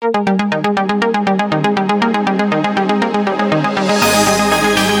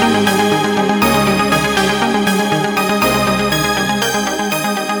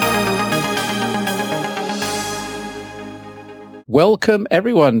Welcome,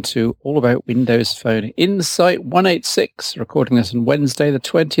 everyone, to All About Windows Phone Insight 186, recording this on Wednesday, the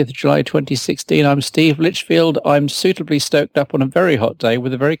 20th of July, 2016. I'm Steve Litchfield. I'm suitably stoked up on a very hot day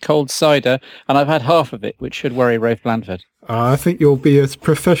with a very cold cider, and I've had half of it, which should worry Rafe Blandford. I think you'll be as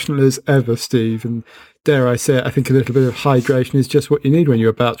professional as ever, Steve, and dare I say it, I think a little bit of hydration is just what you need when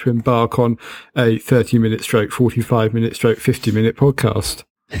you're about to embark on a 30-minute stroke, 45-minute stroke, 50-minute podcast.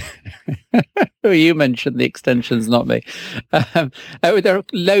 You mentioned the extensions, not me. There are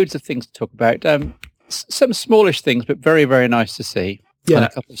loads of things to talk about. Some smallish things, but very, very nice to see. Yeah. And a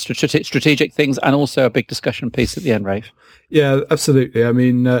couple of strategic things, and also a big discussion piece at the end, Rafe. Yeah, absolutely. I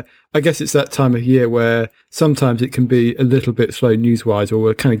mean, I guess it's that time of year where sometimes it can be a little bit slow news-wise, or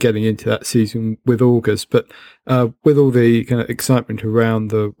we're kind of getting into that season with August. But with all the kind of excitement around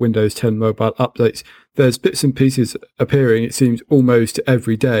the Windows 10 mobile updates, there's bits and pieces appearing, it seems, almost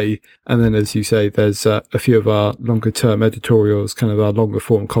every day. And then, as you say, there's a few of our longer-term editorials, kind of our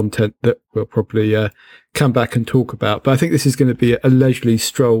longer-form content that we'll probably come back and talk about. But I think this is going to be a leisurely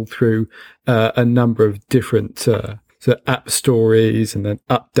stroll through a number of different sort of app stories and then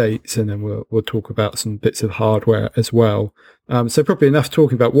updates, and then we'll talk about some bits of hardware as well. So probably enough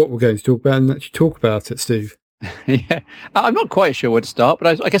talking about what we're going to talk about and actually talk about it, Steve. Yeah, I'm not quite sure where to start,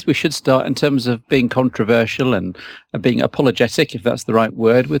 but I guess we should start in terms of being controversial and being apologetic, if that's the right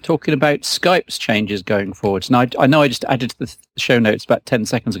word. We're talking about Skype's changes going forwards. Now, I know I just added to the show notes about 10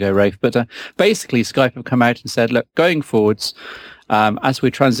 seconds ago, Rafe, but basically Skype have come out and said, look, going forwards, as we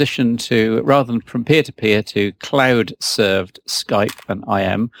transition to, rather than from peer-to-peer to cloud-served Skype and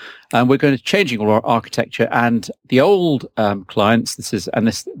IM, we're going to changing all our architecture, and the old clients, this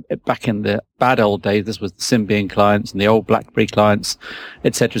back in the bad old days, this was the Symbian clients and the old BlackBerry clients,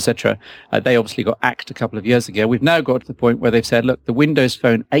 etc. They obviously got axed a couple of years ago. We've now got to the point where they've said, look, the Windows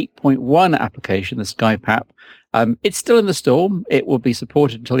Phone 8.1 application, the Skype app, it's still in the store. It will be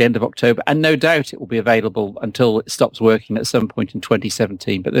supported until the end of October, and no doubt it will be available until it stops working at some point in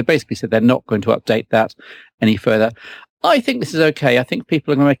 2017. But they basically said they're not going to update that any further. I think this is okay. I think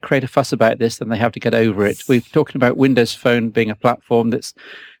people are going to create a fuss about this, and they have to get over it. We're talking about Windows Phone being a platform that's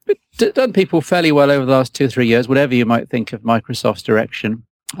done people fairly well over the last 2 or 3 years, whatever you might think of Microsoft's direction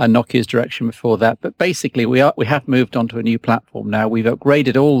and Nokia's direction before that. But basically, we have moved on to a new platform now. We've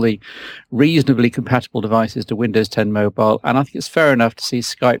upgraded all the reasonably compatible devices to Windows 10 Mobile, and I think it's fair enough to see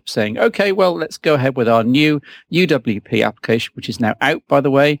Skype saying, okay, well, let's go ahead with our new UWP application, which is now out, by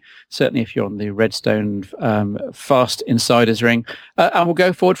the way, certainly if you're on the Redstone Fast Insiders ring, and we'll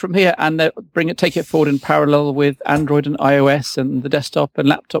go forward from here and take it forward in parallel with Android and iOS and the desktop and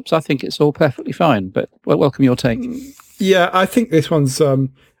laptops. I think it's all perfectly fine, but welcome your take. Yeah, I think this one's a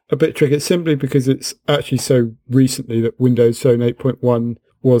bit tricky, simply because it's actually so recently that Windows Phone 8.1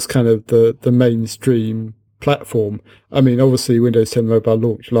 was kind of the mainstream platform. I mean, obviously Windows 10 Mobile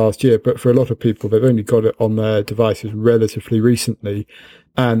launched last year, but for a lot of people, they've only got it on their devices relatively recently.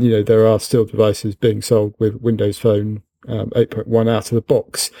 And, there are still devices being sold with Windows Phone 8.1 out of the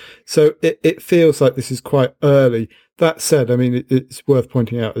box. So it feels like this is quite early. That said, I mean, it's worth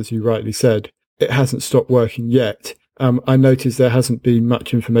pointing out, as you rightly said, it hasn't stopped working yet. I noticed there hasn't been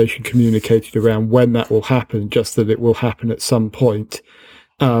much information communicated around when that will happen, just that it will happen at some point.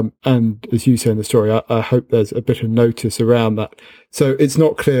 And as you say in the story, I hope there's a bit of notice around that. So it's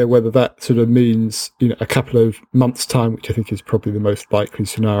not clear whether that sort of means, a couple of months' time, which I think is probably the most likely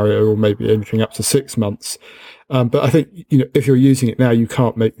scenario, or maybe anything up to 6 months. But I think, if you're using it now, you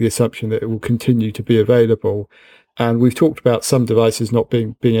can't make the assumption that it will continue to be available. And we've talked about some devices not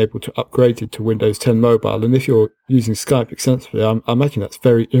being able to upgrade it to Windows 10 Mobile. And if you're using Skype extensively, I imagine that's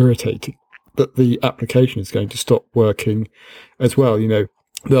very irritating that the application is going to stop working as well.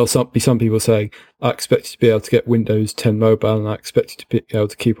 There'll be some people saying, I expect to be able to get Windows 10 Mobile and I expect to be able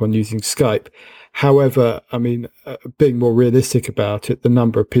to keep on using Skype. However, I mean, being more realistic about it, the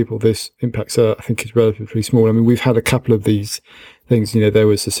number of people this impacts, I think, is relatively small. I mean, we've had a couple of these things. There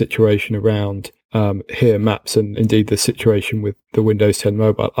was a situation around here maps, and indeed the situation with the Windows 10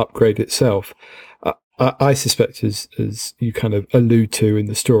 Mobile upgrade itself. I suspect, as you kind of allude to in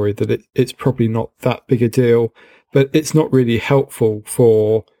the story, that it's probably not that big a deal, but it's not really helpful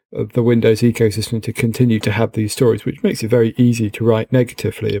for the Windows ecosystem to continue to have these stories, which makes it very easy to write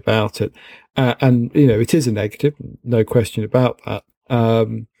negatively about it. And, it is a negative, no question about that.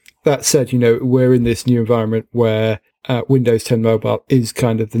 That said, we're in this new environment where Windows 10 Mobile is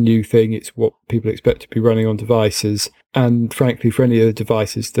kind of the new thing. It's what people expect to be running on devices. And frankly, for any of the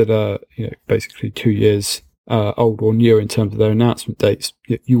devices that are, basically 2 years old or newer in terms of their announcement dates,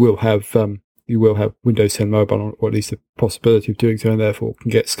 you will have Windows 10 Mobile on, or at least the possibility of doing so, and therefore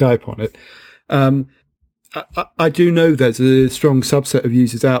can get Skype on it. I do know there's a strong subset of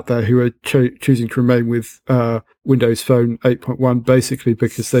users out there who are choosing to remain with Windows Phone 8.1 basically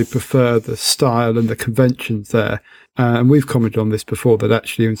because they prefer the style and the conventions there. And we've commented on this before, that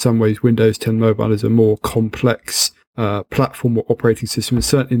actually in some ways Windows 10 Mobile is a more complex platform or operating system, and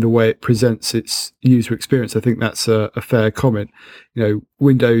certainly in the way it presents its user experience. I think that's a fair comment.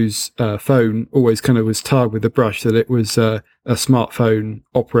 Windows Phone always kind of was tarred with the brush that it was a smartphone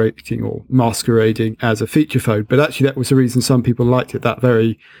operating or masquerading as a feature phone, but actually that was the reason some people liked it, that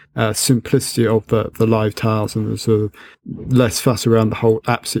very simplicity of the live tiles and the sort of less fuss around the whole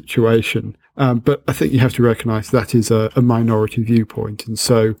app situation. But I think you have to recognise that is a minority viewpoint, and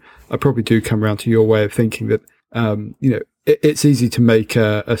so I probably do come around to your way of thinking that it's easy to make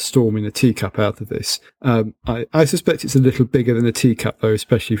a storm in a teacup out of this. I suspect it's a little bigger than a teacup, though,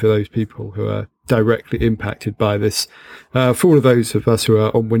 especially for those people who are directly impacted by this. For all of those of us who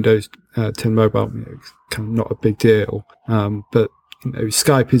are on Windows 10 Mobile, it's kind of not a big deal. But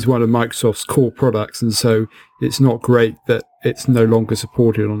Skype is one of Microsoft's core products, and so it's not great that it's no longer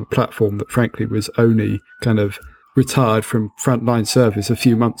supported on a platform that, frankly, was only kind of retired from frontline service a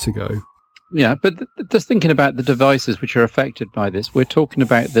few months ago. Yeah, but just thinking about the devices which are affected by this, we're talking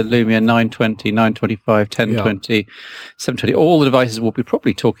about the Lumia 920, 925, 1020, 720. All the devices we'll be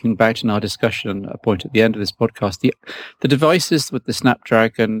probably talking about in our discussion point at the end of this podcast. The devices with the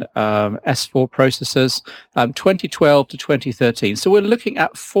Snapdragon S4 processors, 2012 to 2013. So we're looking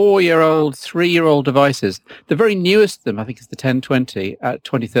at 4-year-old, 3-year-old devices. The very newest of them, I think, is the 1020 at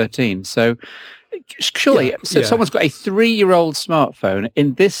 2013. So surely, someone's got a 3-year-old smartphone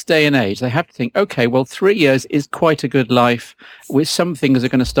in this day and age. They have to think, okay, well, 3 years is quite a good life, with some things are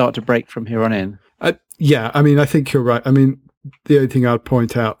going to start to break from here on in. I think you're right. The only thing I'd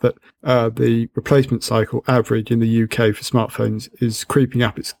point out that the replacement cycle average in the UK for smartphones is creeping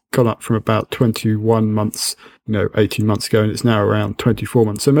up. It's gone up from about 21 months, 18 months ago, and it's now around 24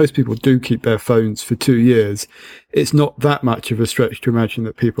 months. So most people do keep their phones for 2 years. It's not that much of a stretch to imagine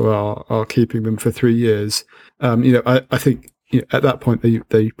that people are keeping them for 3 years. I think at that point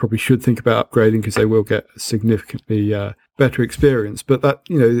they probably should think about upgrading, because they will get a significantly better experience. But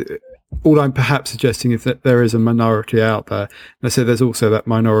that, all I'm perhaps suggesting is that there is a minority out there. And I say there's also that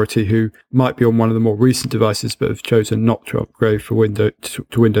minority who might be on one of the more recent devices but have chosen not to upgrade for to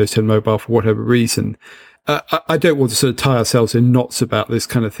Windows 10 Mobile for whatever reason. I don't want to sort of tie ourselves in knots about this,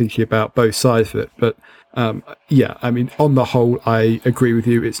 kind of thinking about both sides of it. But on the whole, I agree with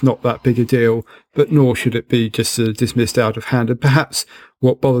you. It's not that big a deal, but nor should it be just sort of dismissed out of hand. And perhaps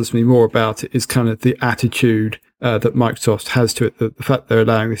what bothers me more about it is kind of the attitude that Microsoft has to it, the fact they're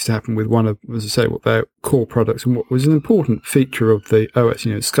allowing this to happen with one of, as I say, what their core products and what was an important feature of the OS.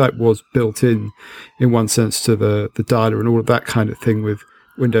 Skype was built in one sense to the dialer and all of that kind of thing with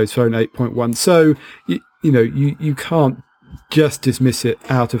Windows Phone 8.1. So, you can't just dismiss it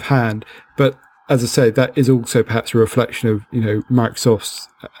out of hand. But as I say, that is also perhaps a reflection of, Microsoft's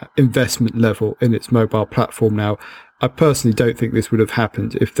investment level in its mobile platform now. I personally don't think this would have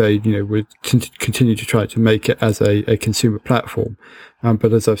happened if they, would continue to try to make it as a consumer platform.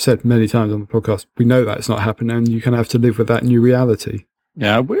 But as I've said many times on the podcast, we know that it's not happening, and you kind of have to live with that new reality.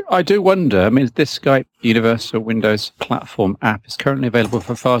 Yeah, I do wonder. This Skype Universal Windows Platform app is currently available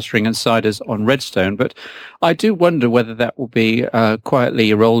for fast-ring insiders on Redstone, but I do wonder whether that will be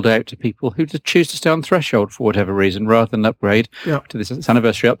quietly rolled out to people who choose to stay on Threshold for whatever reason, rather than upgrade to this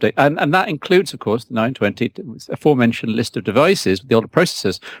anniversary update. And that includes, of course, the 920, aforementioned list of devices with the older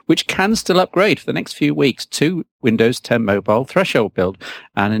processors, which can still upgrade for the next few weeks to Windows 10 Mobile Threshold build.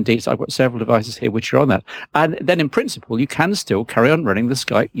 And indeed, I've got several devices here which are on that. And then in principle, you can still carry on running the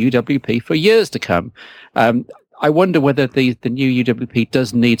Skype UWP for years to come. I wonder whether the new UWP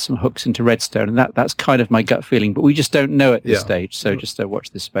does need some hooks into Redstone, and that's kind of my gut feeling, but we just don't know at this stage, so just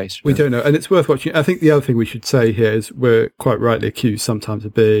watch this space. We don't know, and it's worth watching. I think the other thing we should say here is we're quite rightly accused sometimes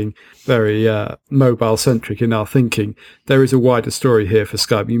of being very mobile-centric in our thinking. There is a wider story here for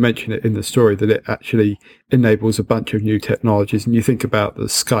Skype. You mentioned it in the story that it actually enables a bunch of new technologies. And you think about the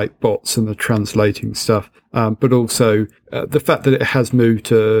Skype bots and the translating stuff, but also the fact that it has moved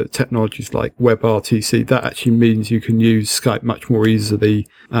to technologies like WebRTC, that actually means you can use Skype much more easily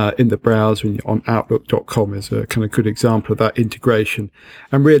in the browser, and on Outlook.com is a kind of good example of that integration.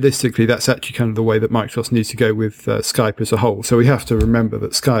 And realistically, that's actually kind of the way that Microsoft needs to go with Skype as a whole. So we have to remember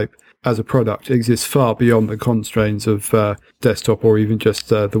that Skype as a product exists far beyond the constraints of desktop or even just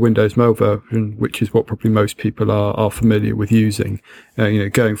the Windows Mobile version, which is what probably most people are familiar with using.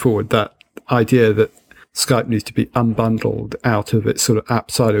 Going forward, that idea that Skype needs to be unbundled out of its sort of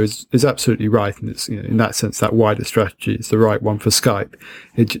app silo is absolutely right, and it's in that sense that wider strategy is the right one for Skype.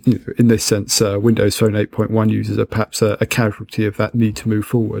 In this sense, Windows Phone 8.1 users are perhaps a casualty of that need to move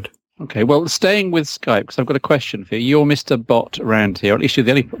forward. Okay, well, staying with Skype, because I've got a question for you. You're Mr. Bot around here, or at least you're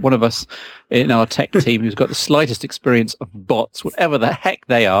the only one of us in our tech team who's got the slightest experience of bots, whatever the heck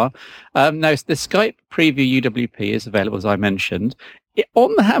they are. Now, the Skype Preview UWP is available, as I mentioned.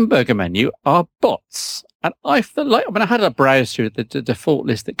 On the hamburger menu are bots. And I feel like, I had a browse through the default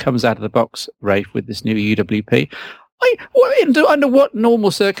list that comes out of the box, Rafe, with this new UWP. Under what normal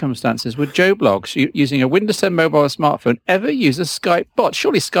circumstances would Joe Bloggs, using a Windows 10 mobile or smartphone, ever use a Skype bot?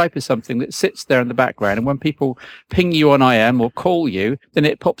 Surely Skype is something that sits there in the background, and when people ping you on IM or call you, then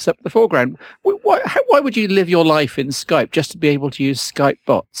it pops up in the foreground. Why would you live your life in Skype just to be able to use Skype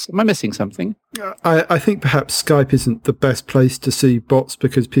bots? Am I missing something? I think perhaps Skype isn't the best place to see bots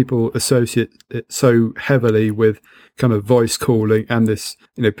because people associate it so heavily with kind of voice calling and this,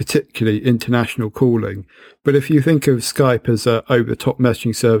 particularly international calling. But if you think of Skype as a over-the-top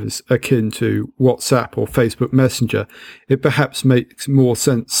messaging service akin to WhatsApp or Facebook Messenger, it perhaps makes more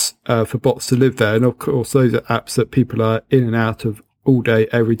sense for bots to live there. And of course, those are apps that people are in and out of all day,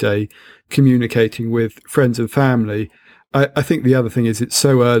 every day, communicating with friends and family. I think the other thing is it's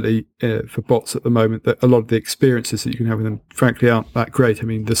so early for bots at the moment that a lot of the experiences that you can have with them, frankly, aren't that great. I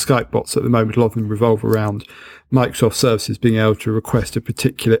mean, the Skype bots at the moment, a lot of them revolve around Microsoft services being able to request a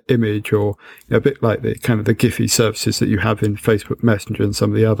particular image, or a bit like the kind of the Giphy services that you have in Facebook Messenger and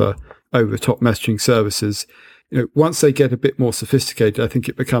some of the other over-the-top messaging services. Once they get a bit more sophisticated, I think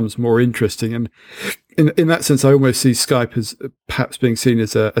it becomes more interesting. And in that sense, I almost see Skype as perhaps being seen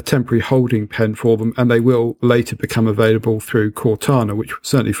as a temporary holding pen for them, and they will later become available through Cortana, which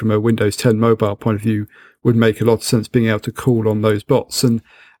certainly from a Windows 10 mobile point of view would make a lot of sense, being able to call on those bots. And,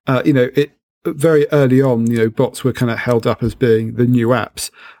 very early on, bots were kind of held up as being the new apps.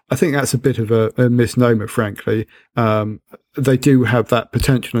 I think that's a bit of a misnomer, frankly. They do have that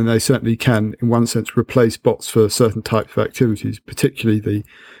potential, and they certainly can, in one sense, replace bots for certain types of activities, particularly the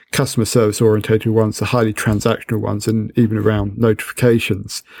customer service orientated ones, the highly transactional ones, and even around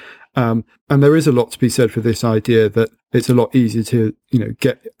notifications. And there is a lot to be said for this idea that it's a lot easier to,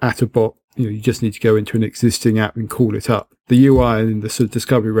 get at a bot. You just need to go into an existing app and call it up. The UI and the sort of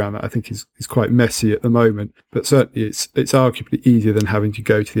discovery around that, I think, is quite messy at the moment, but certainly it's arguably easier than having to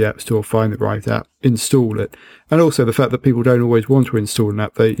go to the App Store, find the right app, install it. And also the fact that people don't always want to install an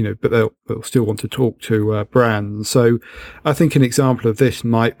app, but they'll still want to talk to brands. So I think an example of this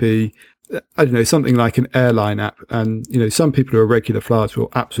might be, something like an airline app. And, some people who are regular flyers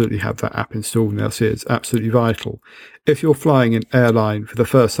will absolutely have that app installed, and they'll see it's absolutely vital. If you're flying an airline for the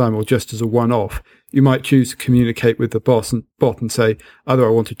first time or just as a one-off, you might choose to communicate with the bot and say, either I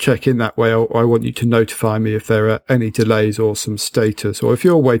want to check in that way, or I want you to notify me if there are any delays or some status. Or if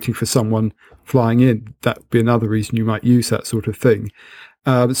you're waiting for someone flying in, that would be another reason you might use that sort of thing.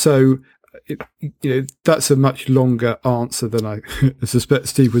 That's a much longer answer than I suspect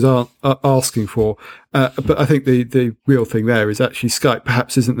Steve was asking for. But I think the real thing there is actually Skype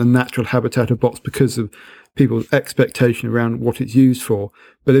perhaps isn't the natural habitat of bots because of people's expectation around what it's used for.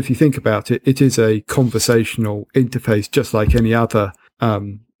 But if you think about it, it is a conversational interface just like any other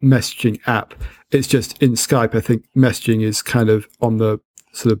messaging app. It's just in Skype, I think messaging is kind of on the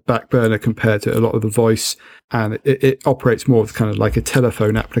sort of back burner compared to a lot of the voice, and it operates more as kind of like a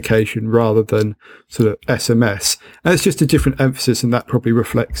telephone application rather than sort of SMS. And it's just a different emphasis, and that probably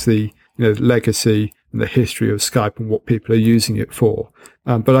reflects the legacy and the history of Skype and what people are using it for.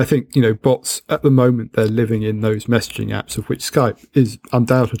 But I think, bots at the moment, they're living in those messaging apps, of which Skype is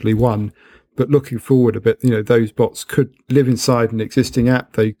undoubtedly one. But looking forward a bit, those bots could live inside an existing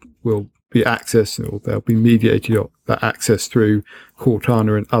app. They will be accessed, or they'll be mediated, or that access through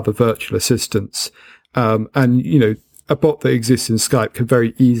Cortana and other virtual assistants. And a bot that exists in Skype can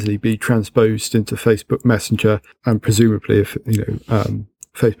very easily be transposed into Facebook Messenger, and presumably if,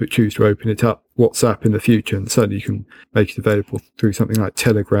 Facebook choose to open it up, WhatsApp in the future, and certainly you can make it available through something like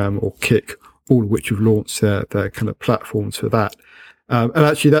Telegram or Kik, all of which have launched their kind of platforms for that. And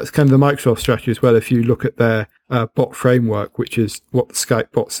actually, that's kind of the Microsoft strategy as well. If you look at their bot framework, which is what the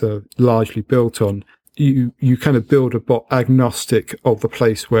Skype bots are largely built on, you kind of build a bot agnostic of the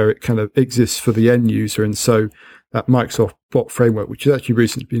place where it kind of exists for the end user. And so that Microsoft bot framework, which has actually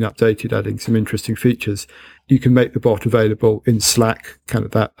recently been updated, adding some interesting features, you can make the bot available in Slack, kind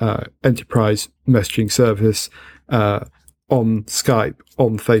of that enterprise messaging service, on Skype,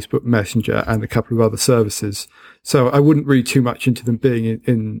 on Facebook Messenger, and a couple of other services. So I wouldn't read too much into them being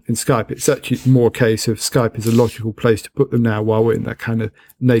in Skype. It's actually more a case of Skype is a logical place to put them now while we're in that kind of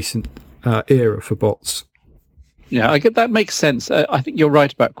nascent era for bots. Yeah, I get that makes sense. I think you're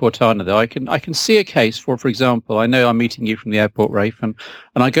right about Cortana, though. I can see a case for example, I know I'm meeting you from the airport, Rafe, and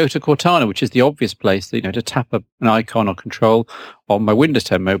I go to Cortana, which is the obvious place, to tap an icon or control on my Windows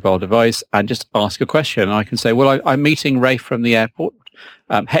 10 mobile device and just ask a question. And I can say, well, I'm meeting Rafe from the airport.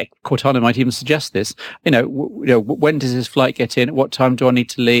 Heck, Cortana might even suggest this. When does his flight get in? At what time do I need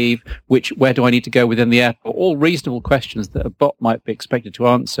to leave? Where do I need to go within the airport? All reasonable questions that a bot might be expected to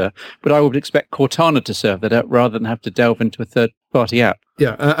answer. But I would expect Cortana to serve that out rather than have to delve into a third-party app.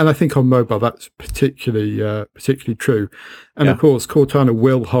 Yeah, and I think on mobile that's particularly true. And of course, Cortana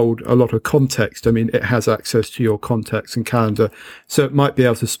will hold a lot of context. I mean, it has access to your contacts and calendar, so it might be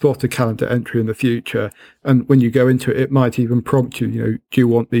able to spot a calendar entry in the future. And when you go into it, it might even prompt you, do you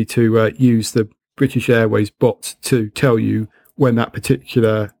want me to use the British Airways bot to tell you when that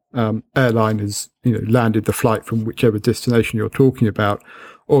particular airline has, landed the flight from whichever destination you're talking about?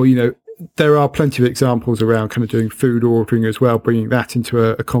 Or, there are plenty of examples around kind of doing food ordering as well, bringing that into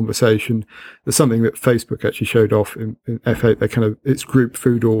a conversation. There's something that Facebook actually showed off in F8. It's group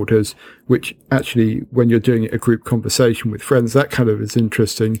food orders, which actually, when you're doing it a group conversation with friends, that kind of is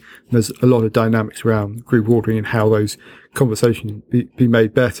interesting. There's a lot of dynamics around group ordering and how those conversations be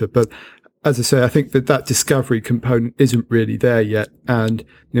made better. But as I say, I think that discovery component isn't really there yet. And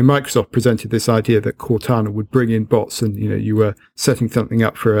Microsoft presented this idea that Cortana would bring in bots, and you were setting something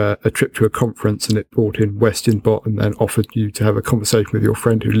up for a trip to a conference, and it brought in Western bot, and then offered you to have a conversation with your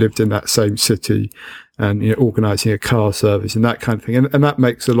friend who lived in that same city, and organising a car service and that kind of thing. And that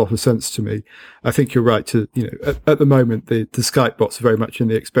makes a lot of sense to me. I think you're right to at the moment the Skype bots are very much in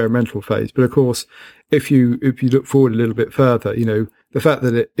the experimental phase. But of course, if you look forward a little bit further, the fact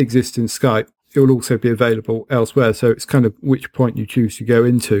that it exists in Skype, it will also be available elsewhere. So it's kind of which point you choose to go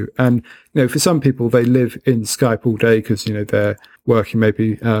into. And, for some people, they live in Skype all day because, they're working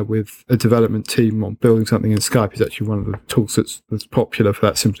maybe with a development team on building something, and Skype is actually one of the tools that's popular for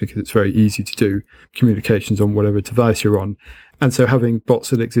that, simply because it's very easy to do communications on whatever device you're on. And so having bots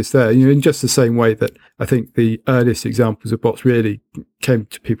that exist there, in just the same way that I think the earliest examples of bots really came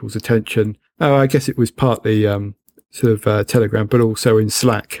to people's attention. I guess it was partly Telegram, but also in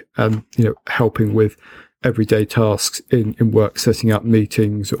Slack, and helping with everyday tasks in work, setting up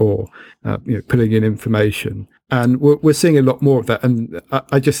meetings or putting in information. And we're seeing a lot more of that. And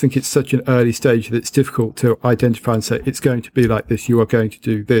I just think it's such an early stage that it's difficult to identify and say it's going to be like this. You are going to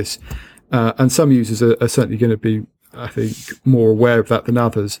do this, and some users are certainly going to be, I think, more aware of that than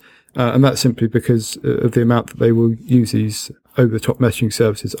others. And that's simply because of the amount that they will use these over-the-top messaging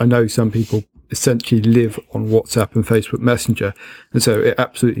services. I know some people essentially live on WhatsApp and Facebook Messenger, and so it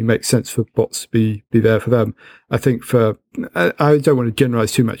absolutely makes sense for bots to be there for them. I think I don't want to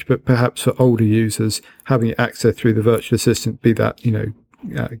generalize too much, but perhaps for older users, having access through the virtual assistant, be that,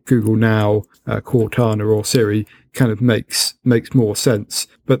 Google Now, Cortana or Siri, kind of makes more sense.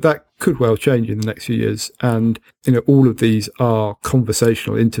 But that could well change in the next few years. And, all of these are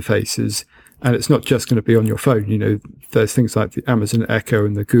conversational interfaces. And it's not just going to be on your phone. There's things like the Amazon Echo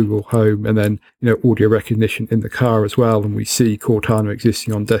and the Google Home, and then, audio recognition in the car as well. And we see Cortana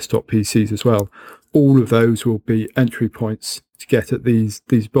existing on desktop PCs as well. All of those will be entry points to get at these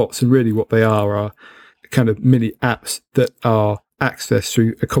bots. And really what they are kind of mini apps that are accessed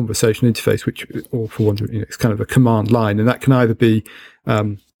through a conversation interface, which, or for one, it's kind of a command line. And that can either be,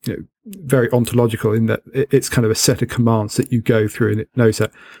 very ontological in that it's kind of a set of commands that you go through and it knows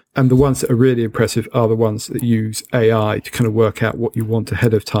that. And the ones that are really impressive are the ones that use AI to kind of work out what you want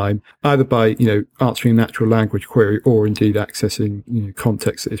ahead of time, either by, answering a natural language query or indeed accessing,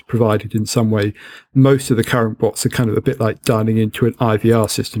 context that is provided in some way. Most of the current bots are kind of a bit like dialing into an IVR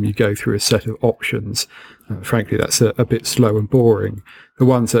system. You go through a set of options. Frankly, that's a bit slow and boring. The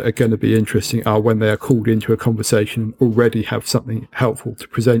ones that are going to be interesting are when they are called into a conversation and already have something helpful to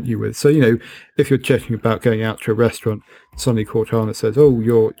present you with. with. So, if you're checking about going out to a restaurant, Sonny Cortana says, oh,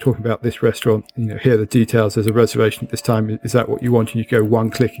 you're talking about this restaurant, here are the details, there's a reservation at this time, is that what you want? And you go one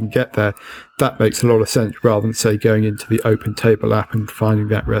click and get there. That makes a lot of sense rather than, say, going into the Open Table app and finding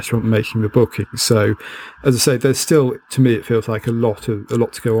that restaurant and making the booking. So, as I say, there's still, to me, it feels like a lot to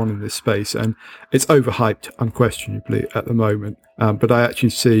go on in this space, and it's overhyped, unquestionably, at the moment. But I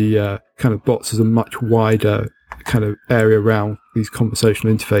actually see kind of bots as a much wider kind of area around these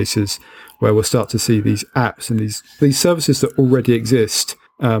conversational interfaces, where we'll start to see these apps and these services that already exist,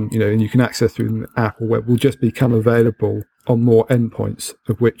 and you can access through the app or web, will just become available on more endpoints,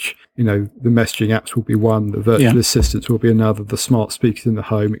 of which, the messaging apps will be one, the virtual assistants will be another, the smart speakers in the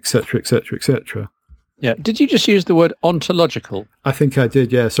home, etc., etc., etc. Yeah. Did you just use the word ontological? I think I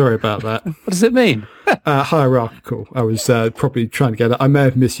did, yeah. Sorry about that. What does it mean? Hierarchical. I was probably trying to get it. I may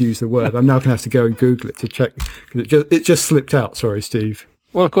have misused the word. I'm now going to have to go and Google it to check. It just slipped out. Sorry, Steve.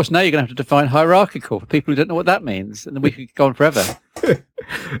 Well, of course, now you're going to have to define hierarchical for people who don't know what that means, and then we could go on forever.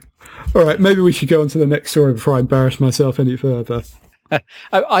 All right, maybe we should go on to the next story before I embarrass myself any further.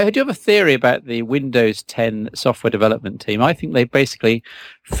 I do have a theory about the Windows 10 software development team. I think they've basically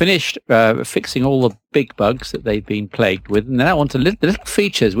finished fixing all the big bugs that they've been plagued with, and now onto the little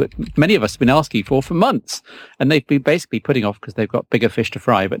features which many of us have been asking for months, and they've been basically putting off because they've got bigger fish to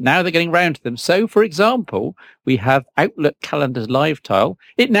fry. But now they're getting round to them. So, for example, we have Outlook Calendar's live tile.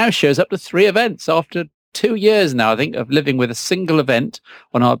 It now shows up to 3 events after 2 years now, I think, of living with a single event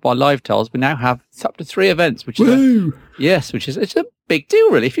on our live tiles. We now have up to 3 events, which is it's a big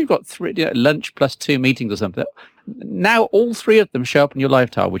deal, really. If you've got 3 lunch plus 2 meetings or something, now all 3 of them show up in your live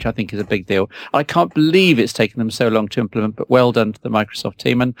tile, which I think is a big deal. I can't believe it's taken them so long to implement, but well done to the Microsoft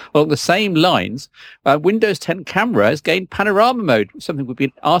team. And along the same lines, Windows 10 camera has gained Panorama mode, something we've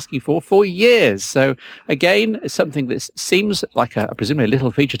been asking for years. So again, it's something that seems like presumably a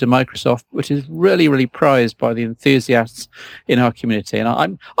little feature to Microsoft, which is really, really prized by the enthusiasts in our community.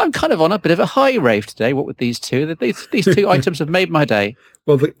 And I'm kind of on a bit of a high, Rafe, today. What with these two? These 2 items have made my day.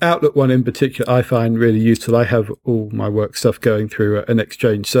 Well, the Outlook one in particular, I find really useful. I have all my work stuff going through an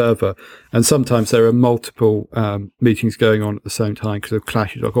Exchange server, and sometimes there are multiple meetings going on at the same time because of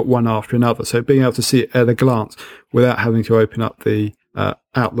clashes. I've got one after another. So being able to see it at a glance without having to open up the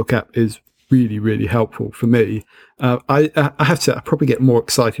Outlook app is really, really helpful for me. I have to say, I probably get more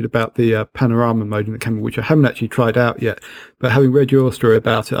excited about the Panorama mode in the camera, which I haven't actually tried out yet. But having read your story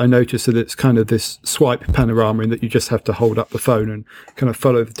about it, I noticed that it's kind of this swipe panorama in that you just have to hold up the phone and kind of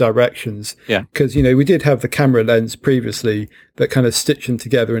follow the directions. Yeah. Because, we did have the camera lens previously that kind of stitched them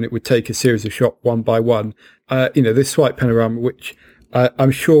together and it would take a series of shots one by one. This swipe panorama, which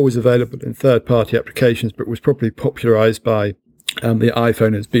I'm sure was available in third-party applications, but was probably popularized by the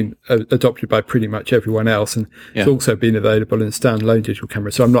iPhone, has been adopted by pretty much everyone else, and it's also been available in a standalone digital camera.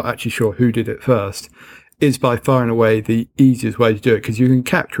 So I'm not actually sure who did it first. Is by far and away the easiest way to do it, because you can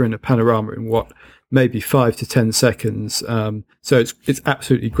capture in a panorama in maybe 5 to 10 seconds. So it's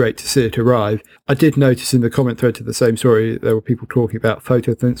absolutely great to see it arrive. I did notice in the comment thread to the same story, there were people talking about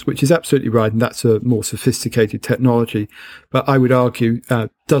photo thints, which is absolutely right. And that's a more sophisticated technology, but I would argue,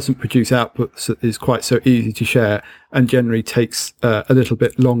 doesn't produce outputs that is quite so easy to share and generally takes a little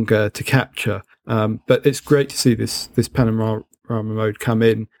bit longer to capture. But it's great to see this panorama mode come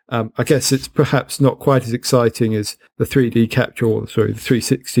in. I guess it's perhaps not quite as exciting as the 3D capture, the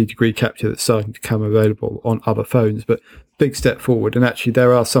 360 degree capture that's starting to come available on other phones, but big step forward. And actually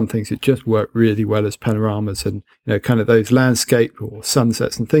there are some things that just work really well as panoramas, and kind of those landscape or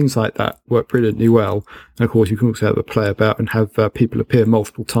sunsets and things like that work brilliantly well. And of course you can also have a play about and have people appear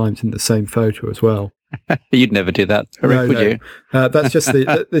multiple times in the same photo as well. You'd never do that, Rick, would you? That's just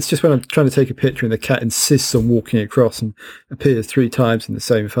it's just when I'm trying to take a picture and the cat insists on walking across and appears 3 times in the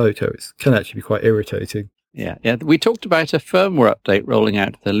same photo. It can actually be quite irritating. Yeah. We talked about a firmware update rolling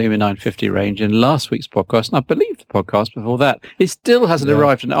out to the Lumia 950 range in last week's podcast, and I believe the podcast before that. It still hasn't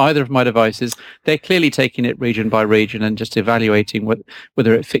arrived on either of my devices. They're clearly taking it region by region and just evaluating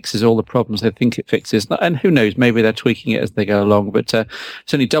whether it fixes all the problems they think it fixes. And who knows, maybe they're tweaking it as they go along. But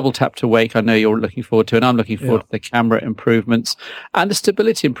certainly Double Tap to Wake, I know you're looking forward to, and I'm looking forward to the camera improvements and the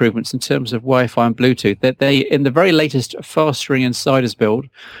stability improvements in terms of Wi-Fi and Bluetooth. That they, in the very latest Fast Ring Insiders build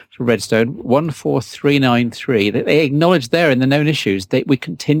for Redstone 14393, they acknowledge there in the known issues that we're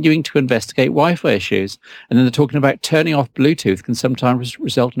continuing to investigate Wi-Fi issues. And then they're talking about turning off Bluetooth can sometimes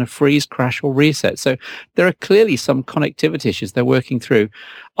result in a freeze, crash, or reset. So there are clearly some connectivity issues they're working through.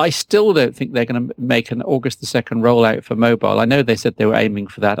 I still don't think they're going to make an August the 2nd rollout for mobile. I know they said they were aiming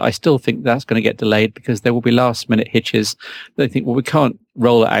for that. I still think that's going to get delayed because there will be last minute hitches. They think, well, we can't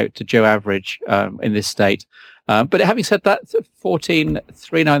roll it out to Joe Average in this state. But having said that,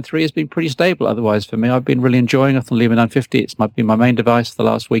 14393 has been pretty stable otherwise for me. I've been really enjoying it on Luma 950. It's been my main device for the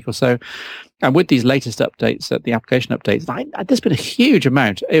last week or so. And with these latest updates, the application updates, there's been a huge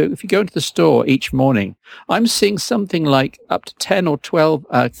amount. If you go into the store each morning, I'm seeing something like up to 10 or 12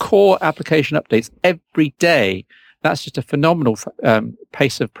 core application updates every day. That's just a phenomenal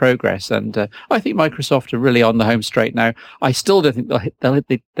pace of progress, and I think Microsoft are really on the home straight now. I still don't think they'll hit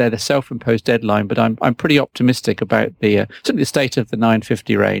the self-imposed deadline, but I'm pretty optimistic about certainly the state of the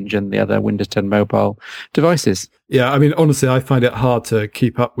 950 range and the other Windows 10 mobile devices. Yeah, I mean, honestly, I find it hard to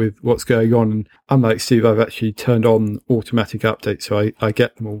keep up with what's going on. And unlike Steve, I've actually turned on automatic updates, so I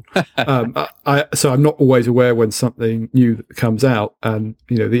get them all. So I'm not always aware when something new comes out, and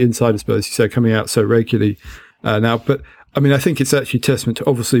the insiders, as you say, coming out so regularly. Now, but I mean, I think it's actually testament to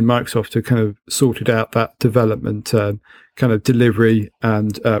obviously Microsoft to kind of sorted out that development, kind of delivery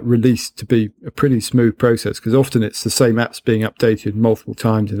and release to be a pretty smooth process, because often it's the same apps being updated multiple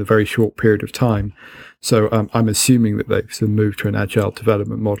times in a very short period of time. So I'm assuming that they've sort of moved to an agile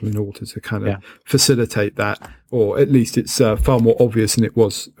development model in order to kind of facilitate that, or at least it's far more obvious than it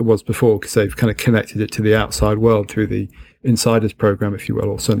was before, because they've kind of connected it to the outside world through the Insiders program, if you will,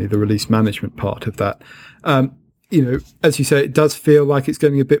 or certainly the release management part of that. As you say, it does feel like it's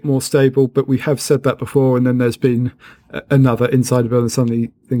getting a bit more stable, but we have said that before, and then there's been another insider build and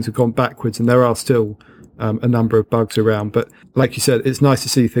suddenly things have gone backwards, and there are still a number of bugs around. But like you said, it's nice to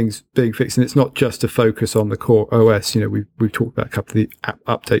see things being fixed, and it's not just a focus on the core OS. We've talked about a couple of the app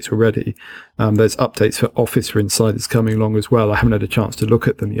updates already. There's updates for Office for Insiders coming along as well. I haven't had a chance to look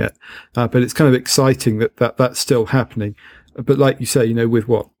at them yet, but it's kind of exciting that's still happening. But like you say, with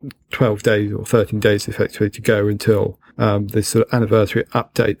 12 days or 13 days effectively to go until this sort of anniversary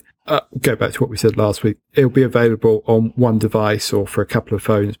update, go back to what we said last week, it'll be available on one device or for a couple of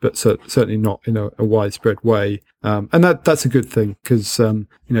phones, but certainly not in a widespread way. And that's a good thing, because,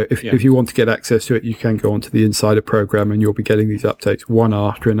 if you want to get access to it, you can go onto the Insider program and you'll be getting these updates one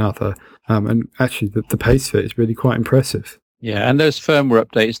after another. And actually the pace of it is really quite impressive. Yeah, and those firmware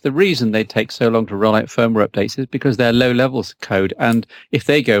updates, the reason they take so long to roll out firmware updates is because they're low levels code, and if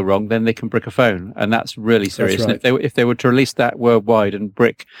they go wrong, then they can brick a phone, and that's really serious. That's right. And if they were to release that worldwide and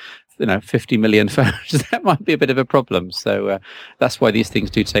brick 50 million phones, that might be a bit of a problem. So that's why these things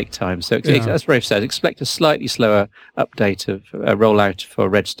do take time. So as Rafe says, expect a slightly slower update of rollout for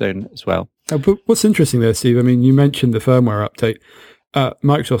Redstone as well. But what's interesting there, Steve, I mean, you mentioned the firmware update.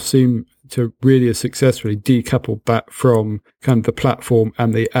 Microsoft seem to really have successfully decoupled that from kind of the platform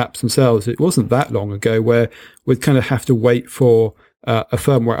and the apps themselves. It wasn't that long ago where we'd kind of have to wait for a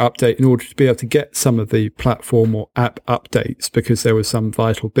firmware update in order to be able to get some of the platform or app updates, because there was some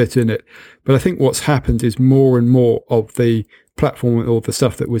vital bit in it. But I think what's happened is more and more of the platform or the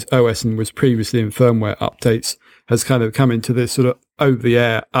stuff that was OS and was previously in firmware updates has kind of come into this sort of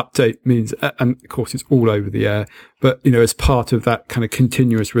over-the-air update means, and of course it's all over the air, but, as part of that kind of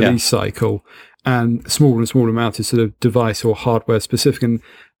continuous release cycle, and smaller and smaller amount is sort of device or hardware specific. And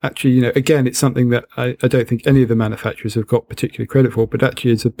actually, again, it's something that I don't think any of the manufacturers have got particularly credit for, but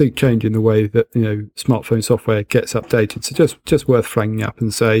actually it's a big change in the way that, smartphone software gets updated. So just worth flagging up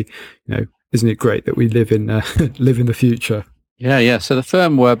and say, isn't it great that we live in the future? Yeah. So the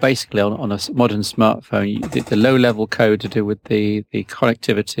firmware basically on a modern smartphone, the low-level code to do with the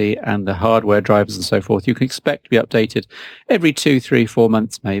connectivity and the hardware drivers and so forth, you can expect to be updated every 2, 3, 4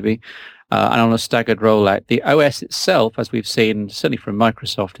 months maybe. And on a staggered rollout. The OS itself, as we've seen, certainly from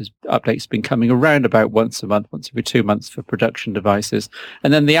Microsoft, updates been coming around about once a month, once every 2 months for production devices.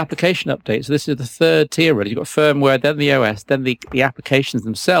 And then the application updates. So this is the third tier, really. You've got firmware, then the OS, then the applications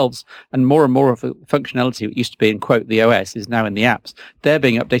themselves, and more of the functionality that used to be in, quote, the OS is now in the apps. They're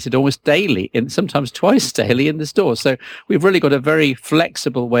being updated almost daily, sometimes twice daily in the store. So we've really got a very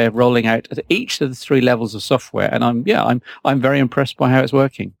flexible way of rolling out at each of the 3 levels of software. And I'm very impressed by how it's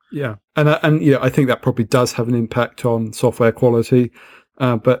working. Yeah. And I think that probably does have an impact on software quality,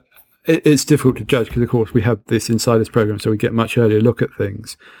 but it's difficult to judge because, of course, we have this Insiders program, so we get much earlier look at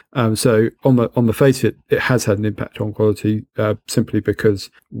things. So on the face of it, it has had an impact on quality simply because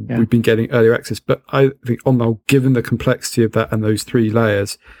we've been getting earlier access. But I think given the complexity of that and those 3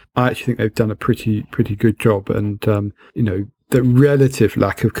 layers, I actually think they've done a pretty good job. And the relative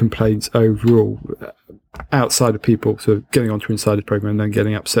lack of complaints overall, outside of people sort of getting onto Insider program and then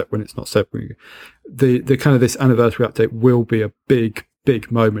getting upset when it's not set. The kind of this anniversary update will be a big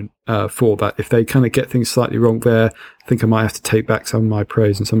moment for that. If they kind of get things slightly wrong there, I think I might have to take back some of my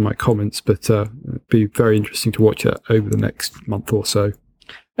praise and some of my comments, but it'd be very interesting to watch it over the next month or so.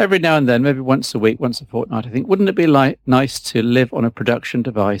 Every now and then, maybe once a week, once a fortnight, I think, wouldn't it be nice to live on a production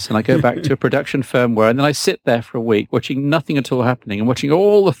device? And I go back to a production firmware, and then I sit there for a week watching nothing at all happening and watching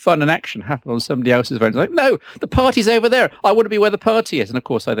all the fun and action happen on somebody else's phone. It's like, no, the party's over there. I want to be where the party is. And of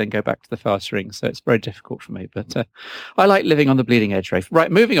course, I then go back to the fast ring. So it's very difficult for me. But I like living on the bleeding edge, Rafe.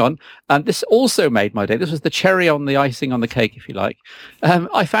 Right, moving on. And this also made my day. This was the cherry on the icing on the cake, if you like.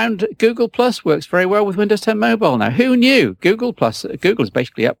 I found Google Plus works very well with Windows 10 Mobile now. Who knew? Google has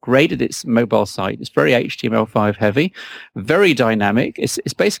basically upgraded its mobile site. It's very HTML5 heavy, very dynamic. It's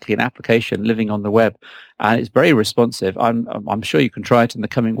basically an application living on the web, and it's very responsive. I'm sure you can try it in the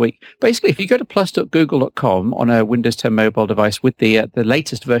coming week. Basically, if you go to plus.google.com on a Windows 10 mobile device with the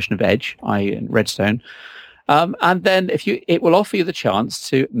latest version of Edge, i.e. Redstone, and then it will offer you the chance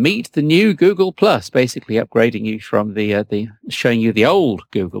to meet the new Google Plus, basically upgrading you from showing you the old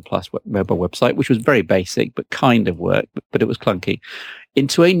Google Plus mobile website, which was very basic but kind of worked, but it was clunky,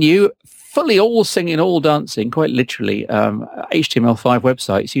 into a new, fully all singing, all dancing, quite literally, HTML5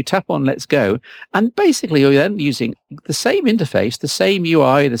 website. So you tap on Let's Go, and basically you're then using the same interface, the same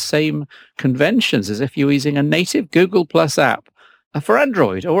UI, the same conventions as if you're using a native Google Plus app for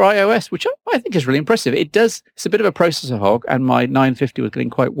Android or iOS, which I think is really impressive. It's a bit of a processor hog, and my 950 was getting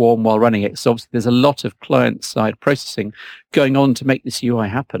quite warm while running it. So obviously there's a lot of client-side processing going on to make this UI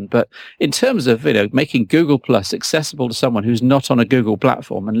happen. But in terms of, making Google Plus accessible to someone who's not on a Google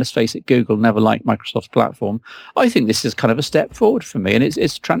platform, and let's face it, Google never liked Microsoft's platform, I think this is kind of a step forward for me. And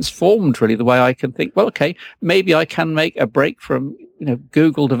it's transformed really the way I can think, well, okay, maybe I can make a break from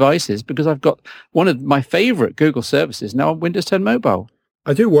Google devices, because I've got one of my favorite Google services now on Windows 10 Mobile.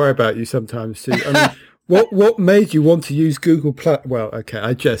 I do worry about you sometimes too. I mean, what made you want to use Google Plus? Well, okay,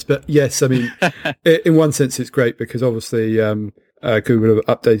 I jest, but yes, I mean, in one sense, it's great because obviously Google have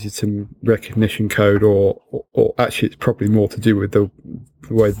updated some recognition code, or actually, it's probably more to do with the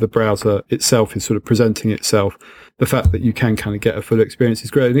way the browser itself is sort of presenting itself. The fact that you can kind of get a full experience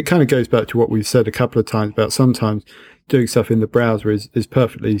is great, and it kind of goes back to what we've said a couple of times about sometimes doing stuff in the browser is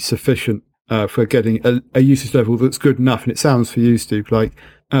perfectly sufficient for getting a usage level that's good enough. And it sounds for you, Steve, like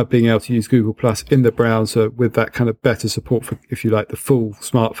being able to use Google Plus in the browser with that kind of better support for, if you like, the full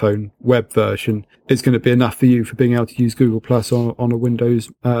smartphone web version is going to be enough for you for being able to use Google Plus on a Windows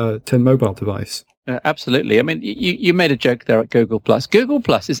 10 mobile device. Absolutely. I mean, you made a joke there at Google Plus. Google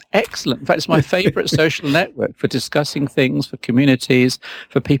Plus is excellent. In fact, it's my favorite social network for discussing things, for communities,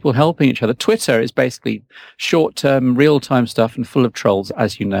 for people helping each other. Twitter is basically short-term, real-time stuff and full of trolls,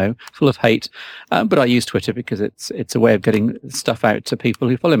 as you know, full of hate. But I use Twitter because it's a way of getting stuff out to people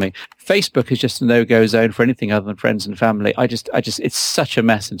who follow me. Facebook is just a no-go zone for anything other than friends and family. It's such a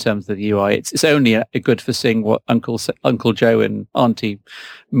mess in terms of the UI. It's only good for seeing what Uncle Joe and Auntie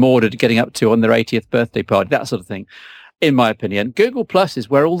Maud are getting up to on their 80th birthday party, that sort of thing. In my opinion, Google Plus is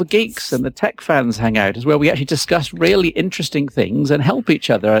where all the geeks and the tech fans hang out, is where we actually discuss really interesting things and help each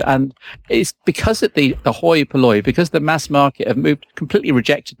other. And it's because of the hoi polloi, because the mass market have completely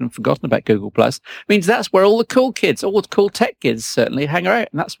rejected and forgotten about Google Plus, means that's where all the cool kids, all the cool tech kids certainly hang out.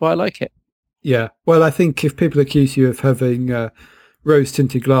 And that's why I like it. Yeah. Well, I think if people accuse you of having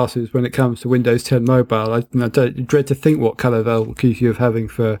rose-tinted glasses when it comes to Windows 10 Mobile, I dread to think what colour they'll accuse you of having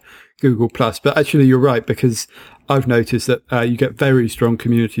for Google Plus. But actually, you're right, because I've noticed that you get very strong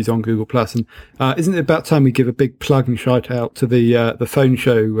communities on Google Plus. And isn't it about time we give a big plug and shout out to the phone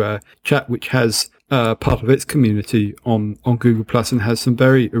show chat, which has part of its community on Google Plus and has some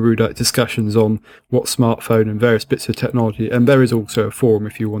very erudite discussions on what smartphone and various bits of technology. And there is also a forum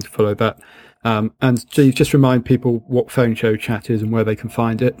if you want to follow that. And Steve, just remind people what Phone Show Chat is and where they can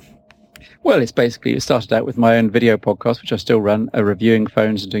find it. Well, it started out with my own video podcast, which I still run, reviewing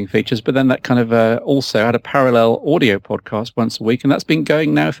phones and doing features. But then that kind of also had a parallel audio podcast once a week. And that's been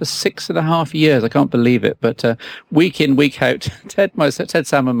going now for 6.5 years. I can't believe it. But week in, week out, Ted,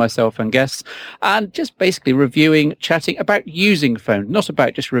 Sam and myself and guests, and just basically reviewing, chatting about using phones, not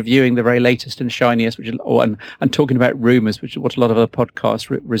about just reviewing the very latest and shiniest, and talking about rumors, which is what a lot of other podcasts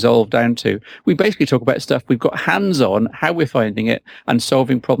resolve down to. We basically talk about stuff we've got hands on, how we're finding it, and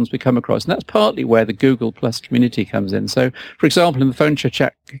solving problems we come across. And that's partly where the Google Plus community comes in. So, for example, in the Phone Show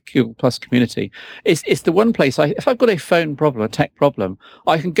Chat Google Plus community, it's the one place, if I've got a phone problem, a tech problem,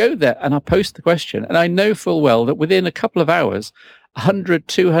 I can go there and I post the question. And I know full well that within a couple of hours, 100,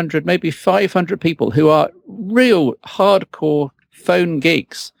 200, maybe 500 people who are real hardcore phone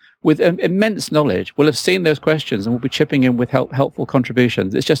geeks with immense knowledge will have seen those questions and will be chipping in with helpful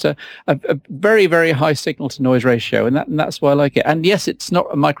contributions. It's just a very, very high signal to noise ratio, and that's why I like it. And yes, it's not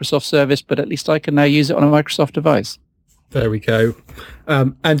a Microsoft service, but at least I can now use it on a Microsoft device. There we go.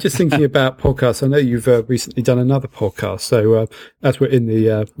 And just thinking about podcasts, I know you've recently done another podcast. So as we're in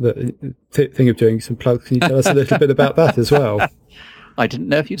the thing of doing some plugs, can you tell us a little bit about that as well? I didn't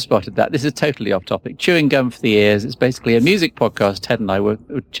know if you'd spotted that. This is totally off topic. Chewing Gum for the Ears. It's basically a music podcast. Ted and I were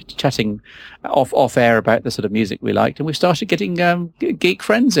chatting off air about the sort of music we liked, and we started getting geek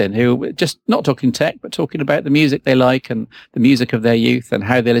friends in who were just not talking tech, but talking about the music they like and the music of their youth and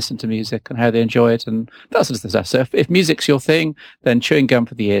how they listen to music and how they enjoy it and that sort of stuff. So if music's your thing, then Chewing Gum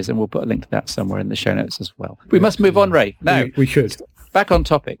for the Ears, and we'll put a link to that somewhere in the show notes as well. We must move on, Ray. Now we should. Back on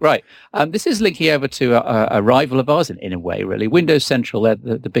topic, right. This is linking over to a rival of ours in a way, really. Windows Central,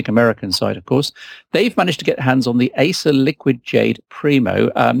 the big American side, of course. They've managed to get hands on the Acer Liquid Jade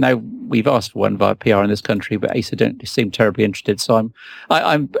Primo. Now, we've asked for one via PR in this country, but Acer don't seem terribly interested. So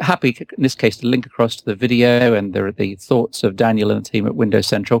I'm happy, in this case, to link across to the video and the thoughts of Daniel and the team at Windows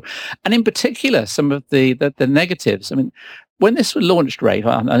Central. And in particular, some of the negatives. I mean, when this was launched, Rafe,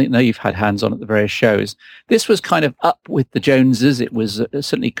 I know you've had hands on at the various shows. This was kind of up with the Joneses. It was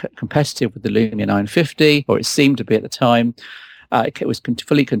certainly competitive with the Lumia 950, or it seemed to be at the time. It was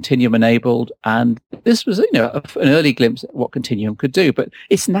fully Continuum enabled, and this was, an early glimpse at what Continuum could do. But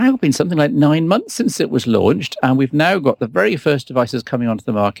it's now been something like 9 months since it was launched, and we've now got the very first devices coming onto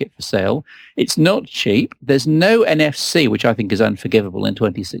the market for sale. It's not cheap. There's no NFC, which I think is unforgivable in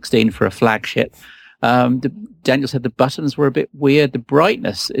 2016 for a flagship. Daniel said the buttons were a bit weird. The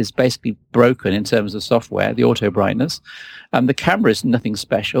brightness is basically broken in terms of software, the auto brightness. The camera is nothing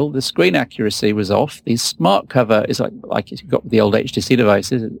special. The screen accuracy was off. The smart cover is like you got with the old HTC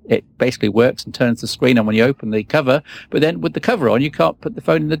devices. It basically works and turns the screen on when you open the cover. But then with the cover on, you can't put the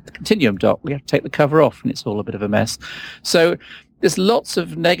phone in the Continuum dock. We have to take the cover off, and it's all a bit of a mess. So there's lots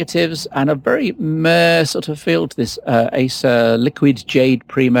of negatives and a very meh sort of feel to this Acer Liquid Jade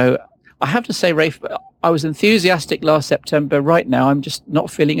Primo. I have to say, Rafe, I was enthusiastic last September. Right now, I'm just not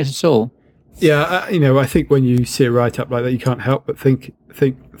feeling it at all. Yeah, I think when you see a write-up like that, you can't help but think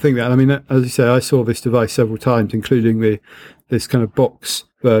that. I mean, as you say, I saw this device several times, including this kind of box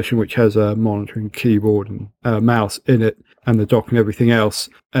version, which has a monitor and keyboard and mouse in it, and the dock and everything else.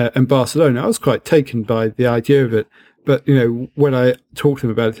 In Barcelona, I was quite taken by the idea of it. But, when I talked to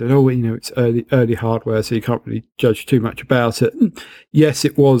them about it, it's early hardware, so you can't really judge too much about it. And yes,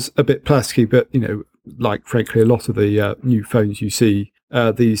 it was a bit plasticky, but, like, frankly, a lot of the new phones you see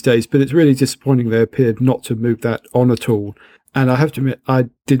these days. But it's really disappointing they appeared not to move that on at all. And I have to admit, I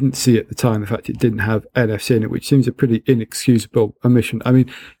didn't see at the time the fact it didn't have NFC in it, which seems a pretty inexcusable omission. I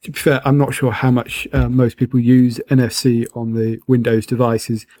mean, to be fair, I'm not sure how much most people use NFC on the Windows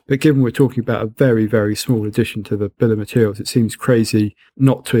devices, but given we're talking about a very, very small addition to the bill of materials, it seems crazy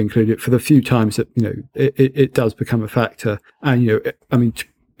not to include it for the few times that, it does become a factor. And, to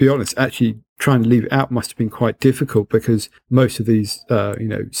be honest, actually trying to leave it out must have been quite difficult because most of these,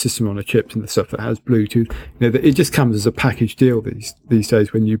 system on a chips and the stuff that has Bluetooth, it just comes as a package deal these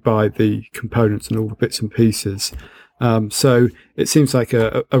days when you buy the components and all the bits and pieces. So it seems like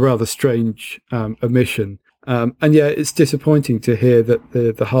a rather strange omission. And yeah, it's disappointing to hear that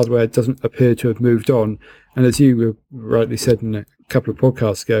the hardware doesn't appear to have moved on. And as you rightly said in a couple of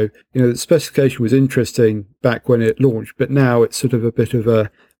podcasts ago, the specification was interesting back when it launched, but now it's sort of a bit of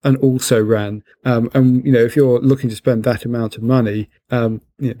an also ran. And, if you're looking to spend that amount of money,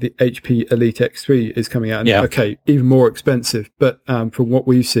 the HP Elite X3 is coming out. And, okay, even more expensive. But from what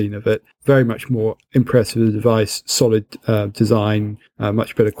we've seen of it, very much more impressive as a device, solid design,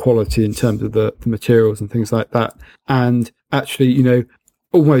 much better quality in terms of the materials and things like that. And actually,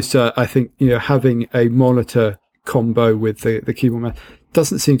 almost, I think, having a monitor combo with the keyboard mouse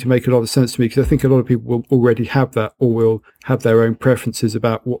doesn't seem to make a lot of sense to me because I think a lot of people will already have that or will have their own preferences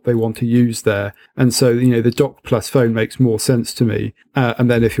about what they want to use there. And so, the dock plus phone makes more sense to me. And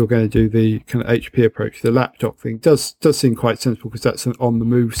then if you're going to do the kind of HP approach, the laptop thing does seem quite sensible because that's an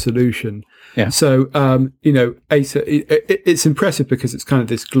on-the-move solution. Yeah. So, Acer, it's impressive because it's kind of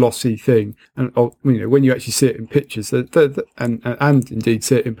this glossy thing. And, when you actually see it in pictures and indeed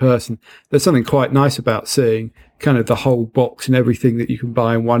see it in person, there's something quite nice about seeing kind of the whole box and everything that you can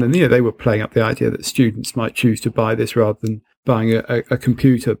buy in one. And, they were playing up the idea that students might choose to buy this rather than buying a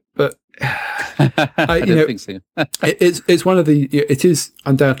computer. But, I don't think so. it's one of it is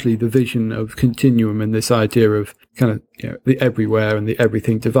undoubtedly the vision of Continuum and this idea of kind of, the everywhere and the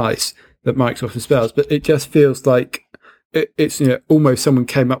everything device that Microsoft espoused. But it just feels like it's almost someone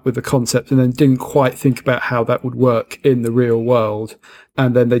came up with the concept and then didn't quite think about how that would work in the real world,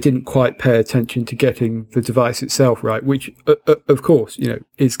 and then they didn't quite pay attention to getting the device itself right, which of course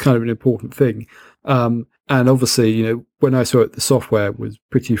is kind of an important thing. And obviously, when I saw it, the software was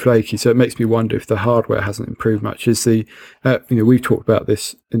pretty flaky. So it makes me wonder if the hardware hasn't improved much. We've talked about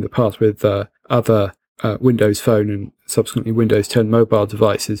this in the past with other Windows Phone and subsequently Windows 10 mobile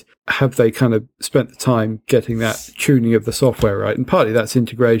devices. Have they kind of spent the time getting that tuning of the software right? And partly that's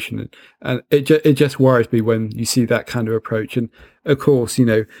integration. And it just worries me when you see that kind of approach. And of course,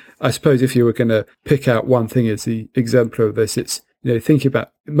 I suppose if you were going to pick out one thing as the exemplar of this, it's, thinking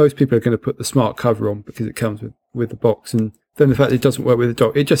about most people are going to put the smart cover on because it comes with the box. And then the fact that it doesn't work with the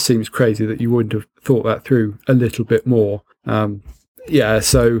dock, it just seems crazy that you wouldn't have thought that through a little bit more.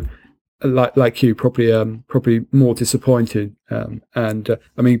 So like you, probably more disappointed. Go and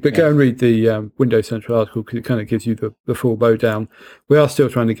read the Windows Central article because it kind of gives you the full lowdown. We are still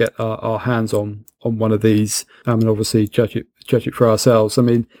trying to get our hands on one of these, and obviously judge it for ourselves.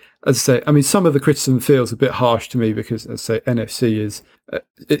 As I say, some of the criticism feels a bit harsh to me because, as I say, NFC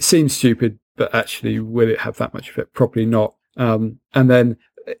it seems stupid, but actually, will it have that much effect? Probably not. And then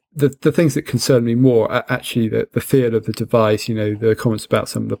the things that concern me more are actually the feel of the device, the comments about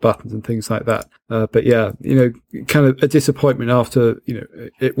some of the buttons and things like that. But yeah, kind of a disappointment after,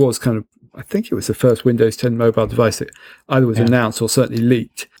 it was kind of, I think it was the first Windows 10 mobile device that either was announced or certainly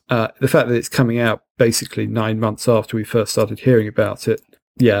leaked. The fact that it's coming out basically 9 months after we first started hearing about it,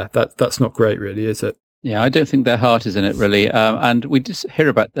 that's not great really, is it? Yeah, I don't think their heart is in it really. And we just hear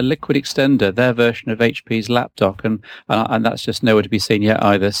about the Liquid Extender, their version of HP's laptop, and that's just nowhere to be seen yet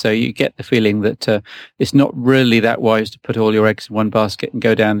either. So you get the feeling that it's not really that wise to put all your eggs in one basket and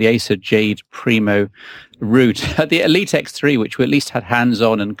go down the Acer Jade Primo route. The Elite X3, which we at least had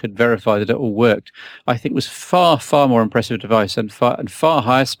hands-on and could verify that it all worked, I think was far, far more impressive device and far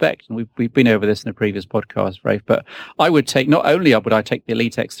higher spec. And we've been over this in a previous podcast, Rafe. But I would take, not only would I take the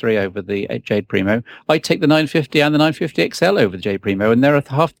Elite X3 over the Jade Primo, I'd take the 950 and the 950 XL over the Jade Primo, and they're at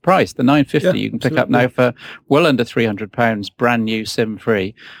half the price. The 950 you can pick up now for well under £300, brand new,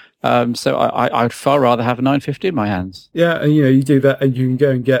 SIM-free. So I'd far rather have a 950 in my hands. Yeah, and you do that, and you can go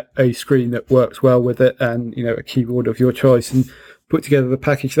and get a screen that works well with it, and a keyboard of your choice, and put together the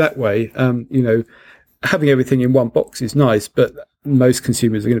package that way. Having everything in one box is nice, but most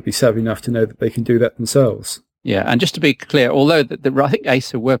consumers are going to be savvy enough to know that they can do that themselves. Yeah, and just to be clear, although I think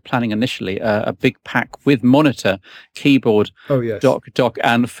Acer were planning initially a big pack with monitor, keyboard, dock,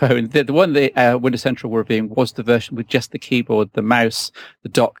 and phone. The one that Windows Central were reviewing was the version with just the keyboard, the mouse, the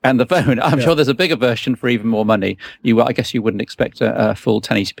dock, and the phone. I'm sure there's a bigger version for even more money. I guess you wouldn't expect a full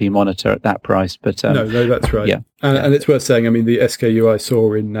 1080p monitor at that price, but no, that's right. And it's worth saying, the SKU I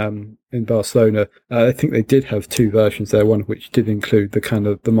saw in Barcelona, I think they did have two versions there, one of which did include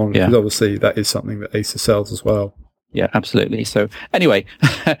the monitor, because obviously that is something that Acer sells as well. Yeah, absolutely. So anyway,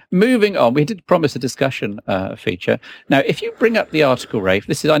 moving on, we did promise a discussion feature. Now, if you bring up the article, Rafe,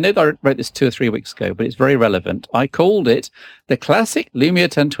 I know that I wrote this 2 or 3 weeks ago, but it's very relevant. I called it the classic Lumia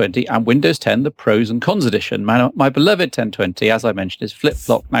 1020 and Windows 10, the pros and cons edition. My beloved 1020, as I mentioned, is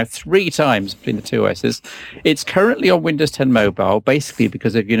flip-flopped now 3 times between the two OSs. It's currently on Windows 10 Mobile, basically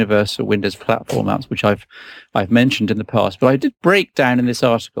because of universal Windows platform apps, which I've mentioned in the past. But I did break down in this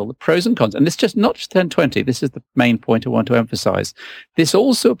article the pros and cons, and this is not just 1020. This is the main point I want to emphasize. This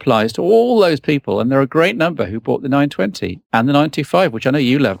also applies to all those people, and there are a great number who bought the 920 and the 925, which I know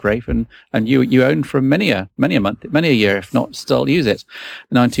you loved, Rafe, and you own for many a month, many a year, if not still use it,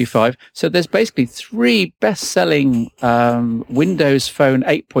 the 925. So there's basically 3 best-selling Windows Phone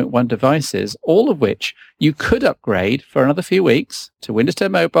 8.1 devices, all of which you could upgrade for another few weeks to Windows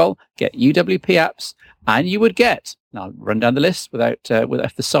 10 Mobile, get UWP apps, and you would get, now I'll run down the list without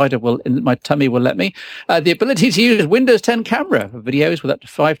if the cider my tummy will let me, the ability to use Windows 10 camera for videos with up to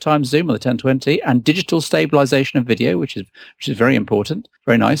 5 times zoom on the 1020, and digital stabilization of video, which is very important,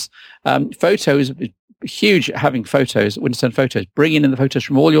 very nice. Photos, huge, having photos, Windows 10 Photos, bringing in the photos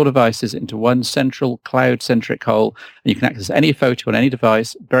from all your devices into one central cloud-centric hole, and you can access any photo on any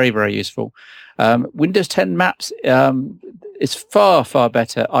device. Very, very useful. Windows 10 Maps is far, far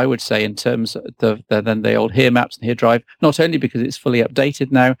better, I would say, in terms of than the old Here Maps and Here Drive, not only because it's fully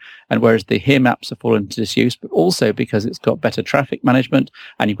updated now, and whereas the Here Maps have fallen into disuse, but also because it's got better traffic management,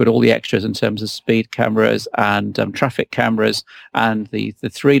 and you've got all the extras in terms of speed cameras and traffic cameras and the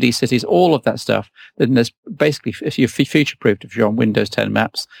 3D cities, all of that stuff. Then there's basically, if you're future-proofed, if you're on Windows 10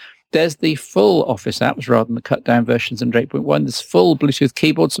 Maps, there's the full Office apps rather than the cut-down versions under 8.1. There's full Bluetooth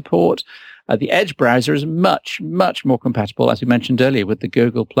keyboard support. The Edge browser is much, much more compatible, as we mentioned earlier, with the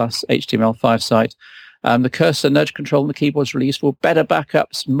Google Plus HTML5 site. The cursor nudge control on the keyboard is really useful. Better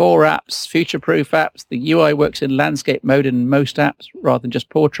backups, more apps, future-proof apps. The UI works in landscape mode in most apps rather than just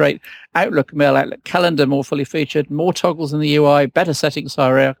portrait. Outlook, Mail, Outlook, Calendar more fully featured. More toggles in the UI. Better settings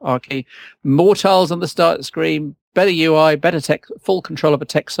hierarchy. More tiles on the start screen. Better UI, better text, full control over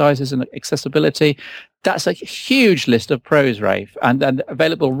text sizes and accessibility. That's a huge list of pros, Rafe, and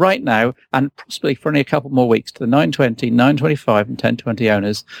available right now and possibly for only a couple more weeks to the 920, 925 and 1020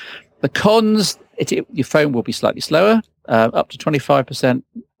 owners. The cons, your phone will be slightly slower, up to 25%,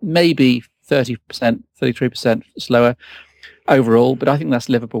 maybe 30%, 33% slower overall, but I think that's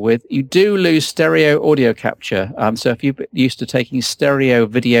livable with. You do lose stereo audio capture. So if you're used to taking stereo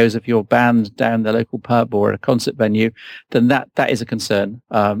videos of your band down the local pub or a concert venue, then that is a concern.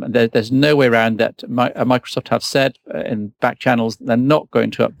 And there's no way around that. Microsoft have said in back channels they're not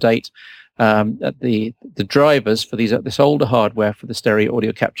going to update the drivers for this older hardware for the stereo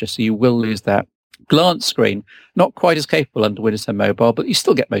audio capture. So you will lose that. Glance screen, not quite as capable under Windows 10 Mobile, but you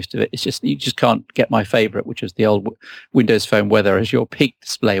still get most of it. It's just you just can't get my favorite, which is the old Windows Phone weather as your peak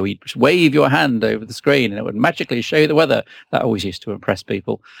display, where you just wave your hand over the screen and it would magically show you the weather. That always used to impress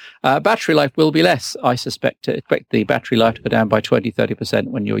people. Battery life will be less. I expect the battery life to go down by 20-30%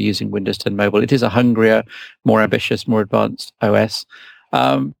 when you're using Windows 10 Mobile. It is a hungrier, more ambitious, more advanced OS.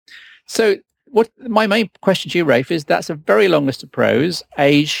 So what my main question to you, Rafe, is that's a very long list of pros,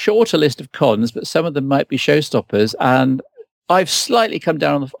 a shorter list of cons, but some of them might be showstoppers. And I've slightly come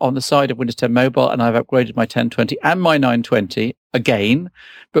down on the side of Windows 10 Mobile, and I've upgraded my 1020 and my 920 again.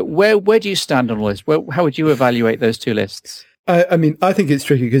 But where do you stand on all this? How would you evaluate those two lists? I mean, I think it's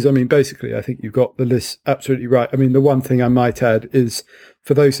tricky because, basically, I think you've got the list absolutely right. The one thing I might add is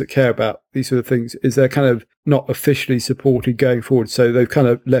for those that care about these sort of things is they're kind of not officially supported going forward. So they've kind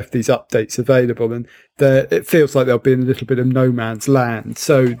of left these updates available and it feels like they'll be in a little bit of no man's land.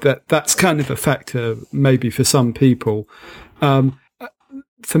 So that's kind of a factor maybe for some people.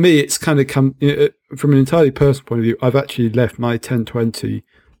 For me, it's kind of come from an entirely personal point of view. I've actually left my 1020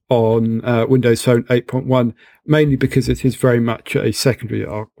 on Windows Phone 8.1, mainly because it is very much a secondary,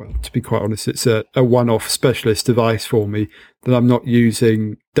 well, to be quite honest, it's a one-off specialist device for me that I'm not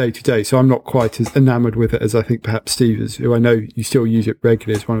using day to day. So I'm not quite as enamored with it as I think perhaps Steve is, who I know you still use it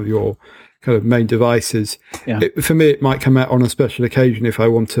regularly as one of your kind of main devices. Yeah. For me, it might come out on a special occasion if I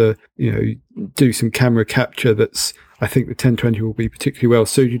want to, do some camera capture that's, I think the 1020 will be particularly well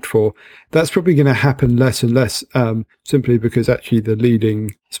suited for. That's probably going to happen less and less, simply because actually the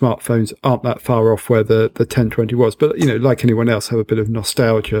leading smartphones aren't that far off where the 1020 was. But, like anyone else, have a bit of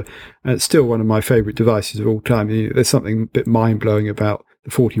nostalgia. And it's still one of my favorite devices of all time. There's something a bit mind-blowing about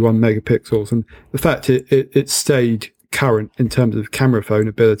the 41 megapixels and the fact it stayed current in terms of camera phone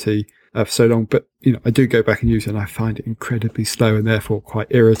ability for so long. But, I do go back and use it and I find it incredibly slow and therefore quite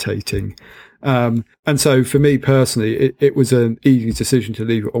irritating. And so for me personally, it was an easy decision to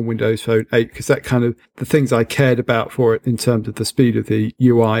leave it on Windows Phone 8 because that kind of the things I cared about for it in terms of the speed of the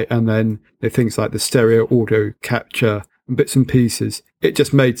UI and then things like the stereo audio capture and bits and pieces, it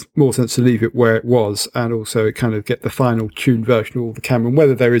just made more sense to leave it where it was and also it kind of get the final tuned version of all the camera. And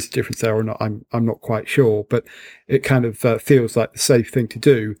whether there is a difference there or not, I'm not quite sure, but it kind of feels like the safe thing to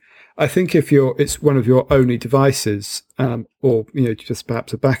do. I think if it's one of your only devices, or just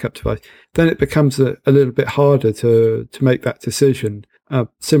perhaps a backup device, then it becomes a little bit harder to make that decision.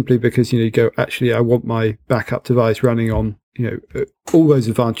 Simply because you go, actually, I want my backup device running on all those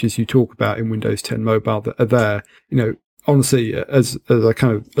advantages you talk about in Windows 10 Mobile that are there. Honestly, as I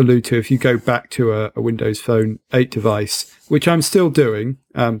kind of allude to, if you go back to a Windows Phone 8 device, which I'm still doing,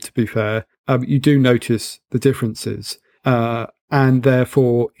 to be fair, you do notice the differences. And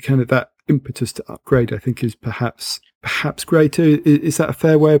therefore, kind of that impetus to upgrade, I think, is perhaps greater. Is that a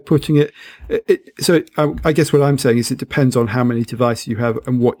fair way of putting it? So I guess what I'm saying is it depends on how many devices you have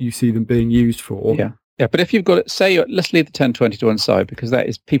and what you see them being used for. Yeah. Yeah, but if you've got it, let's leave the 1020 to one side because that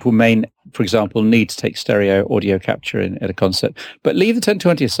is people may, for example, need to take stereo audio capture at a concert. But leave the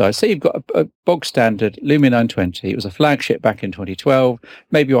 1020 aside. Say you've got a bog standard Lumia 920. It was a flagship back in 2012.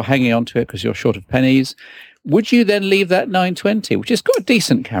 Maybe you're hanging on to it because you're short of pennies. Would you then leave that 920, which has got a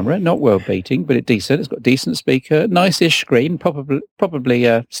decent camera, not world-beating, but it's decent. It's got a decent speaker, nice-ish screen,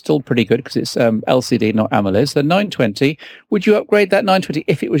 probably still pretty good because it's LCD, not AMOLED. So 920, would you upgrade that 920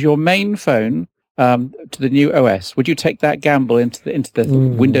 if it was your main phone to the new OS? Would you take that gamble into the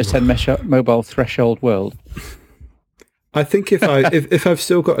Windows 10 Mobile threshold world? I think if I've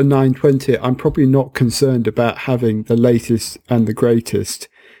still got a 920, I'm probably not concerned about having the latest and the greatest.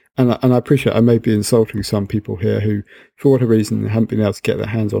 And I appreciate I may be insulting some people here who, for whatever reason, haven't been able to get their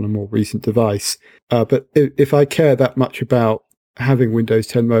hands on a more recent device. But if I care that much about having Windows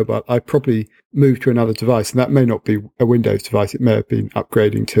 10 Mobile, I probably move to another device, and that may not be a Windows device. It may have been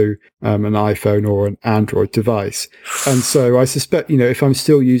upgrading to an iPhone or an Android device. And so I suspect, if I'm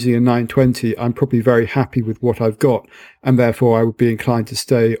still using a 920, I'm probably very happy with what I've got, and therefore I would be inclined to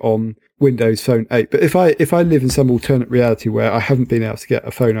stay on Windows Phone 8. But if I live in some alternate reality where I haven't been able to get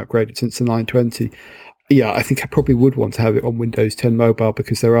a phone upgraded since the 920, yeah, I think I probably would want to have it on Windows 10 Mobile,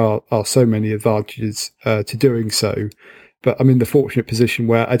 because there are so many advantages to doing so. But I'm in the fortunate position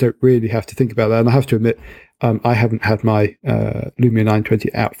where I don't really have to think about that. And I have to admit, I haven't had my Lumia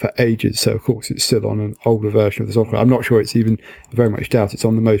 920 out for ages. So, of course, it's still on an older version of the software. I'm not sure it's even, very much doubt it's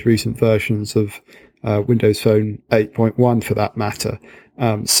on the most recent versions of Windows Phone 8.1 for that matter.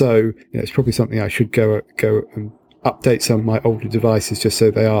 So it's probably something I should go and update some of my older devices just so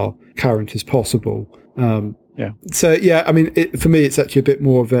they are current as possible. So, yeah, I mean, for me, it's actually a bit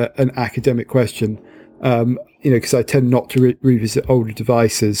more of an academic question. Because I tend not to revisit older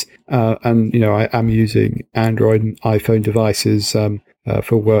devices, and I am using Android and iPhone devices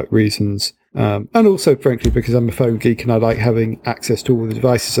for work reasons, and also, frankly, because I'm a phone geek and I like having access to all the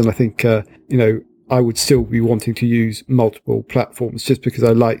devices. And I think I would still be wanting to use multiple platforms just because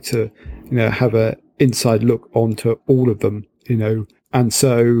I like to have a inside look onto all of them. And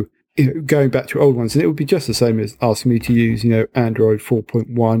so. Going back to old ones, and it would be just the same as asking me to use, Android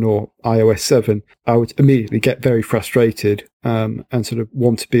 4.1 or iOS 7. I would immediately get very frustrated and sort of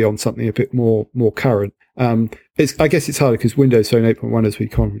want to be on something a bit more current. I guess it's harder because Windows Phone 8.1, as we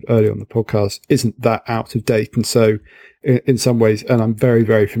commented earlier on the podcast, isn't that out of date, and so in some ways, and I'm very,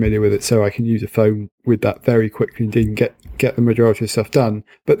 very familiar with it, so I can use a phone with that very quickly indeed and get the majority of stuff done.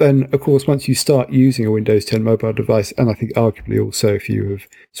 But then, of course, once you start using a Windows 10 mobile device, and I think arguably also if you have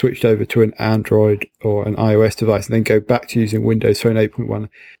switched over to an Android or an iOS device and then go back to using Windows Phone 8.1,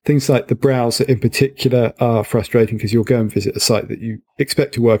 things like the browser in particular are frustrating because you'll go and visit a site that you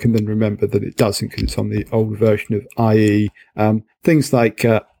expect to work and then remember that it doesn't because it's on the older version of IE. Things like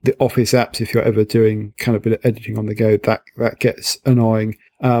the Office apps, if you're ever doing kind of a bit of editing on the go, that gets annoying.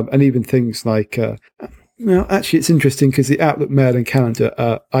 And even things like, actually it's interesting because the Outlook Mail and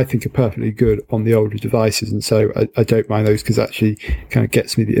Calendar, I think are perfectly good on the older devices. And so I don't mind those because actually kind of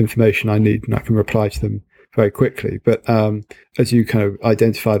gets me the information I need and I can reply to them very quickly. But as you kind of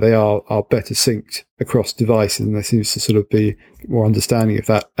identify, they are better synced across devices, and there seems to sort of be more understanding of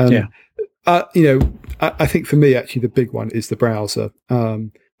that. I think for me, actually, the big one is the browser.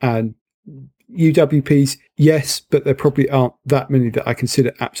 And UWPs, yes, but there probably aren't that many that I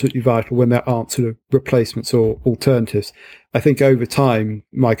consider absolutely vital when there aren't sort of replacements or alternatives. I think over time,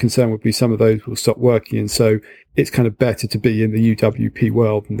 my concern would be some of those will stop working. And so it's kind of better to be in the UWP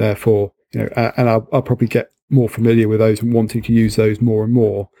world, and therefore, and I'll probably get more familiar with those and wanting to use those more and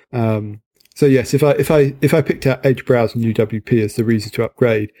more. So yes, if I picked out Edge Browser and UWP as the reason to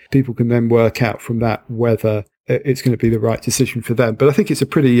upgrade, people can then work out from that whether it's going to be the right decision for them. But I think it's a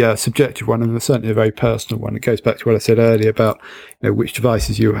pretty subjective one, and certainly a very personal one. It goes back to what I said earlier about which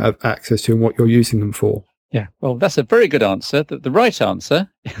devices you have access to and what you're using them for. Yeah, well, that's a very good answer. The right answer,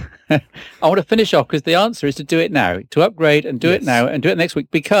 I want to finish off because the answer is to do it now, to upgrade and do it now and do it next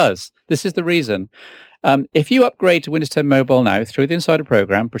week, because this is the reason. If you upgrade to Windows 10 Mobile now through the Insider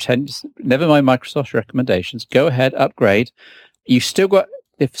program, never mind Microsoft's recommendations, go ahead, upgrade. You've still got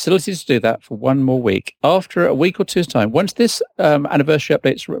the facilities to do that for one more week. After a week or two's time, once this anniversary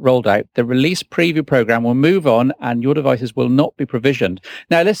update's rolled out, the release preview program will move on and your devices will not be provisioned.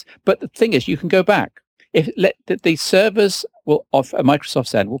 Now, but the thing is, you can go back. The servers of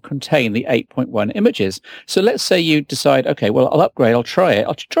Microsoft's end will contain the 8.1 images. So let's say you decide, okay, well, I'll upgrade, I'll try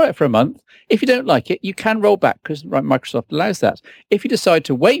it for a month. If you don't like it, you can roll back because Microsoft allows that. If you decide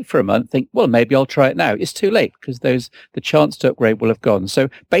to wait for a month, think, well, maybe I'll try it now. It's too late because the chance to upgrade will have gone. So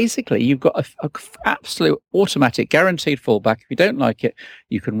basically, you've got a absolute automatic guaranteed fallback. If you don't like it,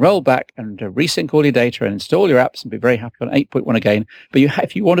 you can roll back and resync all your data and install your apps and be very happy on 8.1 again. But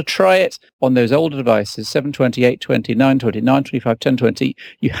if you want to try it on those older devices, 720, 820, 920, 925, 1020,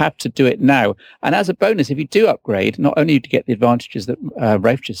 you have to do it now. And as a bonus, if you do upgrade, not only do you get the advantages that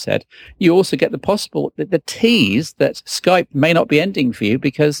Rafe just said, you also get the tease that Skype may not be ending for you,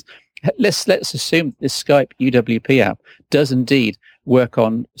 because let's assume this Skype UWP app does indeed work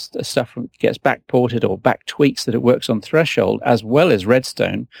on stuff that gets backported or back tweaks, that it works on Threshold as well as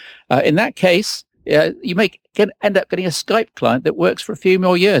Redstone. In that case, you may end up getting a Skype client that works for a few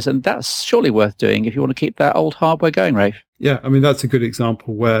more years, and that's surely worth doing if you want to keep that old hardware going, Rafe. Yeah, I mean, that's a good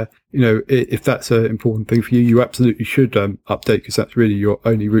example where, if that's an important thing for you, you absolutely should update, because that's really your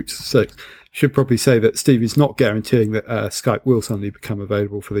only route to success. Should probably say that Steve is not guaranteeing that Skype will suddenly become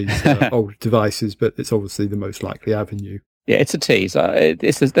available for these older devices, but it's obviously the most likely avenue. Yeah, it's a tease.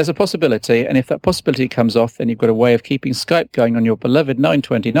 There's a possibility, and if that possibility comes off, then you've got a way of keeping Skype going on your beloved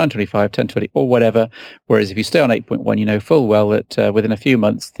 920, 925, 1020, or whatever. Whereas if you stay on 8.1, you know full well that within a few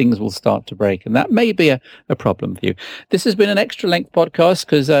months, things will start to break, and that may be a problem for you. This has been an extra-length podcast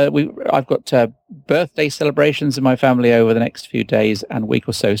because I've got birthday celebrations in my family over the next few days and week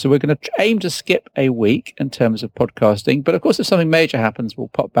or so. So we're going to aim to skip a week in terms of podcasting. But of course, if something major happens, we'll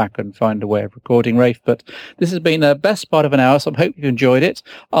pop back and find a way of recording, Rafe. But this has been the best part of an hour, so I hope you've enjoyed it.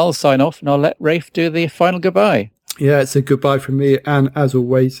 I'll sign off and I'll let Rafe do the final goodbye. Yeah, it's a goodbye from me. And as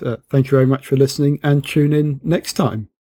always, thank you very much for listening and tune in next time.